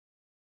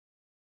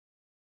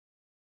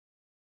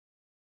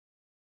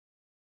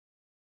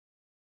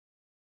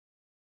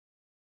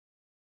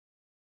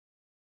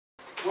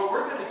what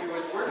we're going to do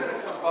is we're going to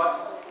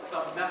combust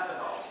some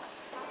methanol.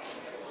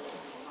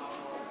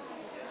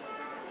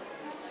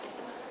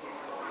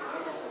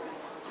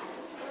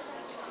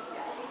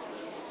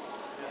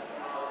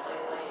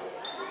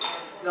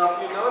 Now,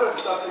 if you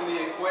notice up in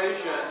the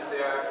equation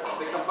there,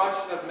 the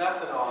combustion of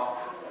methanol,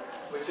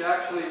 which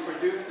actually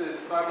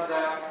produces carbon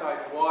dioxide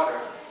water,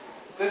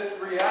 this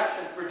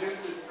reaction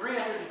produces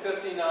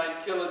 359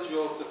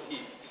 kilojoules of heat.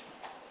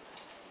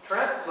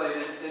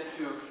 Translated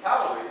into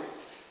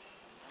calories,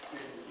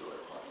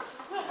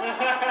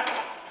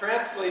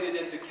 translated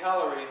into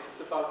calories, it's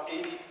about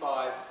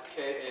 85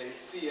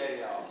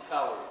 kcal,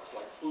 calories,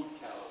 like food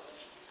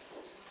calories.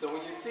 So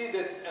when you see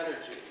this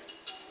energy,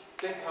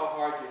 think how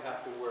hard you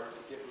have to work to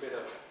get rid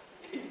of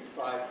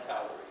 85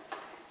 calories.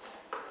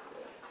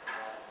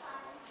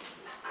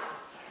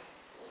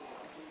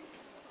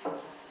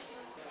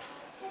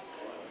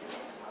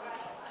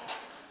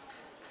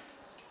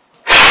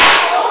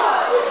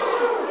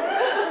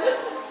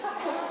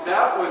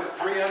 That was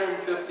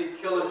 350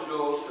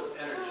 kilojoules of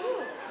energy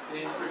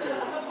being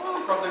produced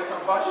from the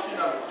combustion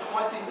of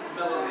 20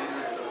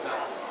 milliliters of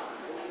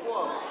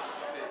methanol.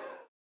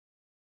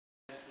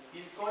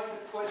 He's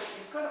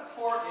going to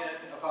pour in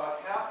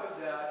about half of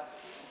that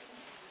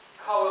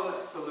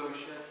colorless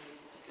solution.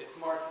 It's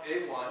marked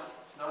A1.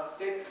 It's not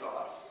steak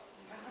sauce.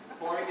 He's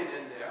pouring it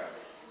in there.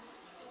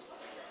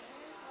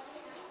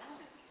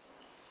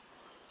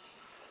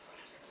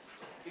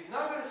 He's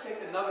now going to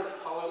take another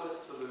colorless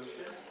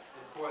solution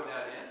and pour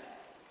that in.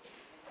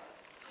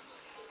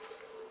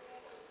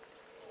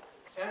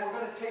 And we're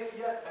going to take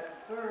yet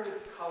a third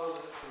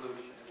colorless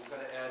solution. We're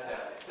going to add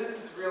that. This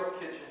is real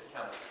kitchen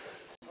chemistry.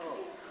 Oh,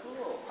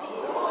 cool.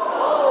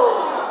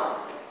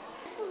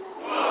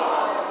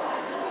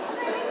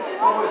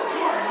 So what's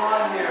going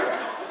on here?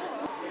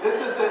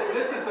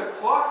 This is a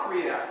clock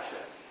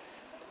reaction.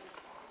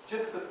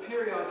 Just the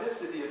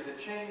periodicity of the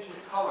change in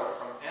color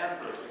from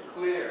amber to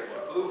clear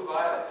to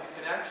blue-violet. You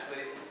can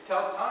actually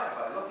tell time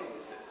by looking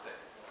at this thing.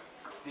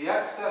 The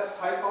excess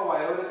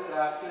hypoiodous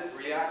acid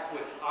reacts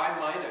with I-,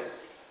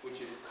 which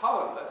is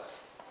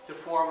colorless, to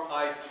form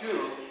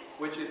I2,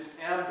 which is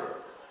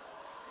amber.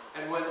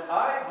 And when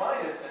I-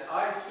 and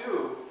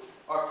I2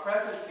 are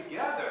present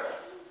together,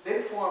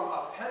 they form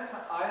a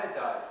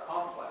pentaiodide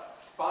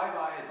complex, 5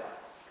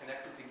 iodides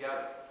connected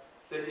together,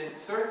 that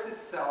inserts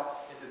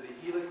itself into the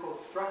helical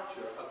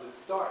structure of the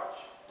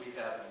starch we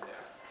have in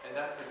there. And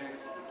that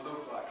produces the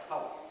blue-black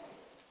color.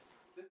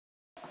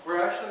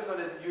 We're actually going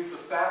to use a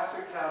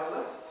faster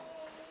catalyst,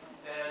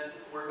 and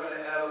we're going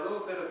to add a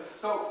little bit of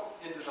soap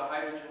into the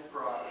hydrogen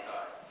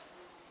peroxide.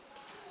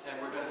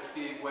 And we're going to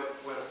see what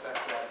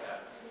effect that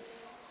has.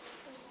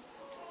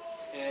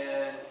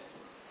 And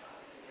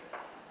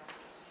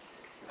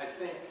I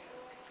think...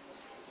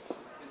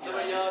 Can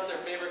someone yell out their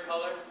favorite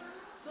color?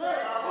 Blue.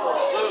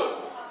 Blue.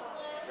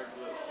 Or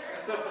blue.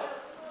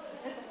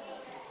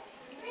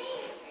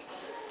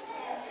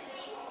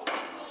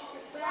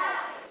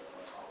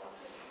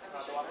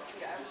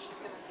 Yeah, I was just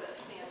going to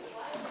stand.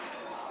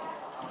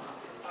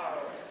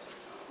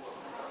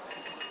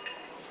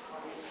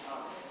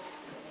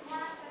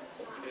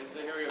 Okay, so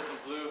here we go, some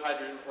blue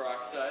hydrogen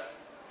peroxide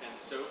and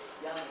soap.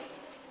 Yummy.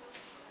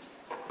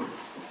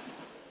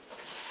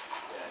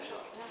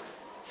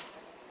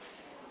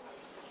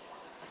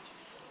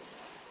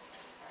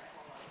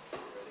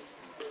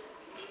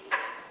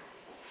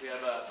 We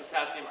have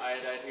potassium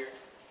iodide here.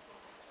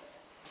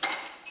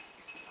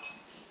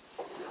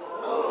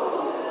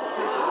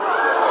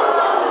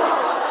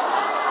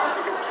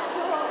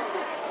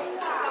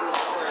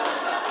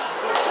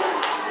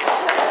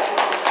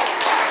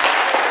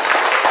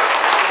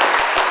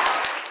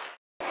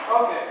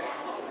 Okay,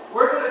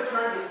 we're going to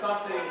turn to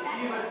something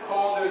even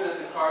colder than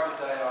the carbon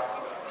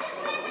dioxide.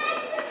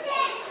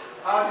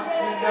 How did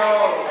you know?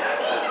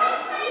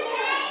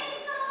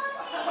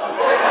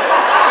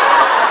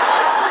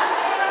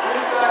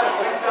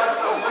 We've got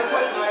some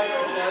liquid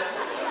nitrogen.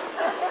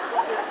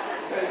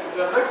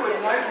 The liquid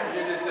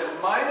nitrogen is at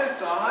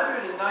minus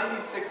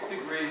 196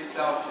 degrees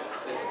Celsius.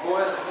 It's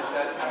boiling at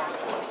that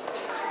temperature.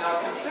 Now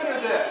consider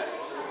this.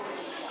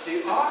 The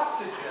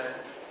oxygen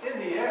in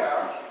the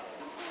air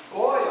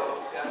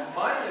boils at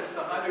minus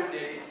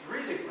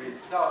 183 degrees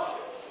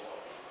Celsius.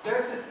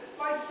 There's a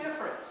slight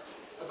difference,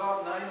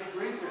 about 9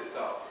 degrees or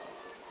so.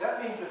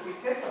 That means if we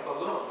take a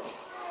balloon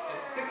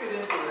and stick it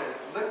into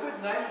the liquid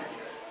nitrogen,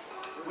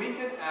 we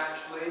can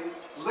actually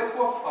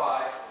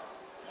liquefy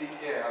the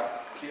air.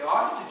 The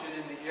oxygen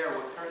in the air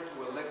will turn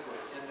to a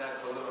liquid in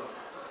that balloon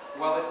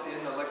while it's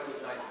in the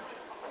liquid nitrogen.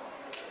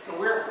 So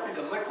we're going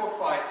to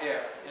liquefy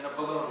air in a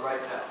balloon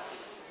right now.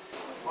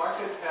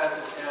 Marcus has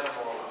an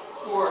animal.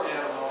 Poor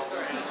animal.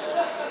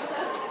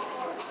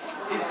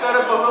 He's got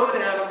a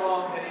balloon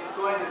animal, and he's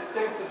going to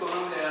stick the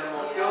balloon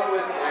animal filled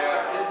with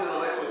air into the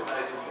liquid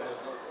nitrogen.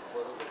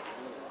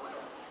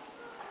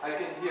 I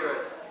can hear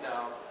it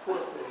now. Poor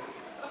thing.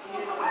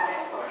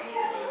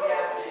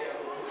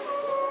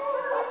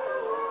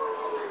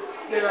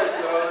 There it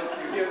goes.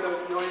 You hear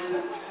those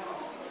noises?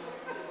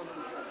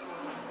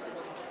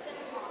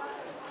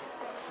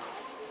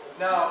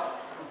 Now,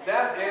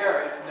 that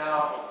air is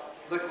now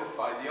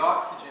liquefied. The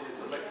oxygen is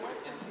a liquid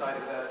inside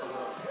of that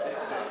balloon.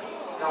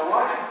 Now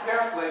watch it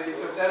carefully,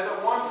 because as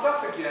it warms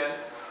up again,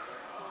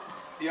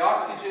 the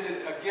oxygen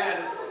is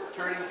again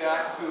turning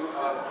back to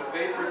the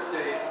vapor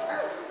state.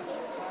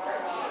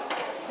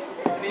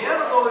 And the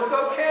animal is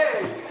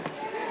okay.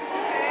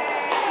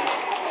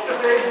 The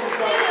baby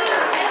is okay.